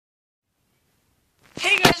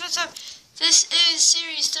Hey guys, what's up? This is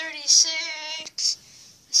series 36.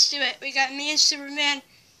 Let's do it. We got me and Superman,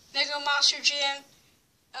 Mega Monster Jam,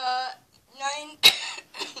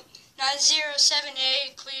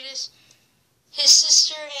 907A, Cletus, his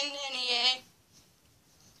sister in NEA,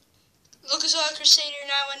 Lucas Crusader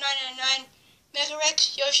 91999, Mega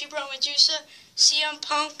Rex, Yoshi Bro Medusa, CM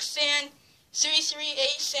Punk fan,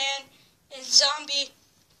 338 fan, and Zombie,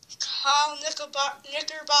 Kyle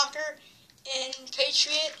Knickerbocker, and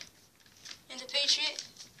Patriot,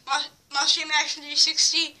 Monster Jam Action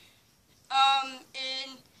 360,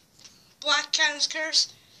 and Black Cannon's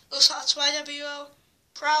Curse, Los Hots YWO,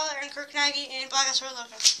 Prowler, and Kirk Nagy, and Black Ops Red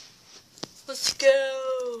Logo. Let's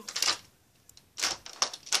go.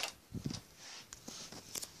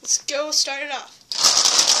 Let's go start it off.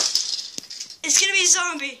 It's gonna be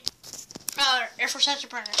Zombie, Prowler, Air Force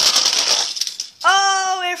Afterburner.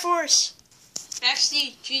 Oh, Air Force. Max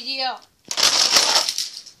D, GDL.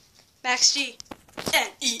 Max D,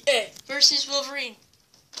 NEA versus Wolverine.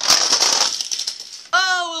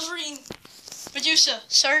 Oh, Wolverine. Medusa,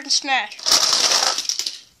 Sergeant Smash.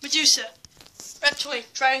 Medusa,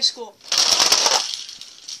 Reptoid, Driving School.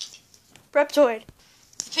 Reptoid,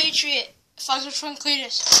 Patriot, Fox from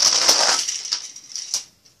Cletus.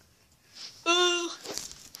 Ooh,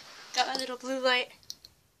 got my little blue light.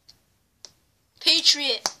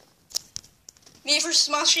 Patriot, me versus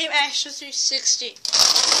Monster Jam Action 360.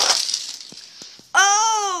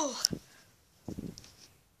 Oh!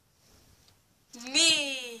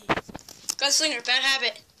 Me. Gunslinger, bad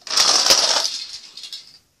habit.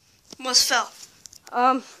 Almost fell.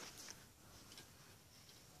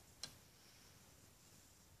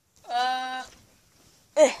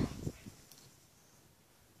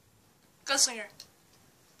 Gunslinger.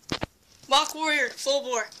 Mock Warrior, full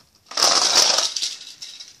bore.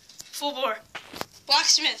 Full bore.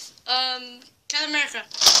 Blacksmith, Captain America.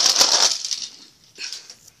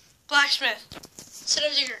 Blacksmith,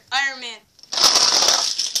 Setup Digger, Iron Man.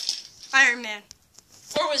 Iron Man.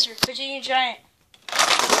 War Wizard, Virginia Giant.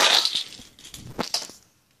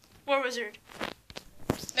 War Wizard.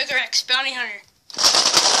 Mega Rex, Bounty Hunter.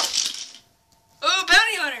 Oh,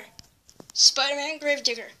 Bounty Hunter. Spider-Man,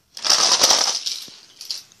 Gravedigger.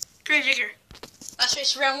 Gravedigger. Last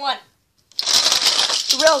race, round 1.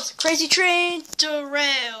 Derailed. Crazy Train.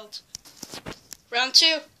 Derailed. Round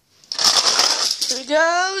 2. Here we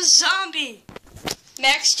go. Zombie.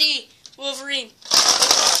 Max D. Wolverine.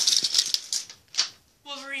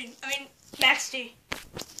 Max D.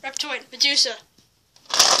 Reptoid. Medusa.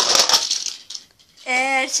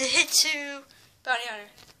 And it's a hit to Bounty Hunter.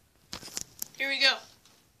 Here we go.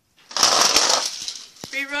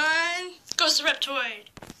 Rerun. Goes the Reptoid.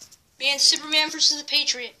 Me and Superman versus the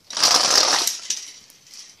Patriot.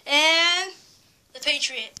 And the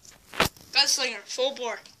Patriot. Gunslinger. Full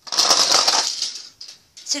bore.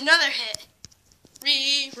 It's another hit.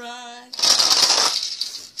 Rerun.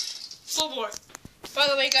 Full bore. By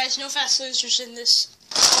the way, guys, no fast losers in this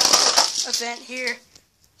event here.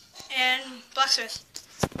 And Blacksmith.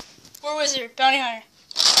 War Wizard. Bounty Hunter.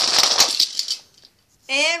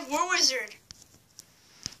 And War Wizard.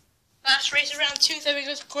 Last race of round 2, then we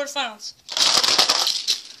go to quarterfinals.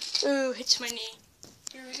 Ooh, hits my knee.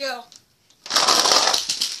 Here we go.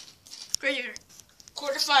 Gravedigger.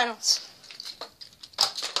 Quarterfinals.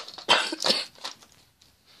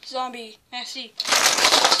 Zombie. Max D.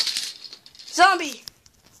 Zombie.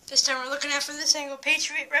 This time we're looking at from this angle.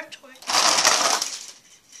 Patriot, Reptoid.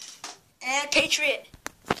 And Patriot.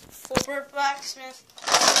 Full bore Blacksmith.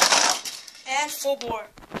 And full bore.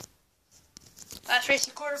 Last race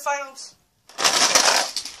in quarterfinals.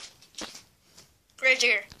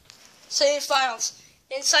 Gravedigger. Semifinals.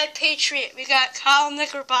 Inside Patriot, we got Kyle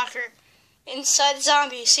Knickerbocker. Inside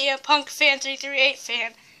Zombie, CM Punk fan, 338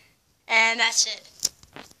 fan. And that's it.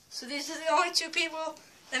 So these are the only 2 people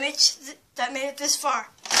that made it this far.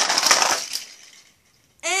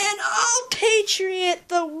 And oh, Patriot,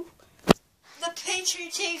 the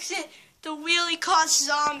Patriot takes it. The wheelie caught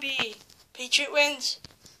Zombie. Patriot wins.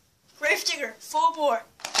 Gravedigger, full bore.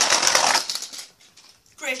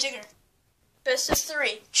 Gravedigger. Best of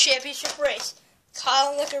 3. Championship race.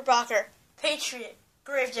 Kyle Knickerbocker. Patriot.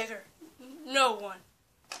 Gravedigger. No one.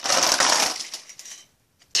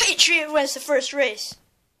 Patriot wins the first race.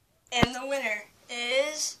 And the winner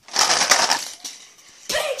is...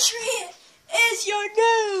 Patriot is your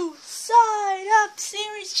new Sign Up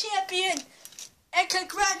Series champion. And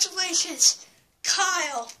congratulations,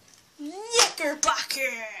 Kyle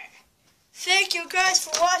Knickerbocker. Thank you guys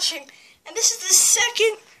for watching. And this is the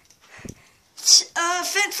second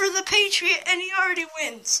event for the Patriot, and he already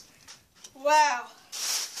wins. Wow.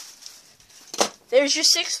 there's your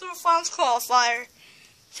 6 quarterfinals qualifier.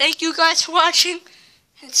 Thank you guys for watching,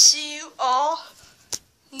 and see you all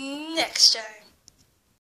next time.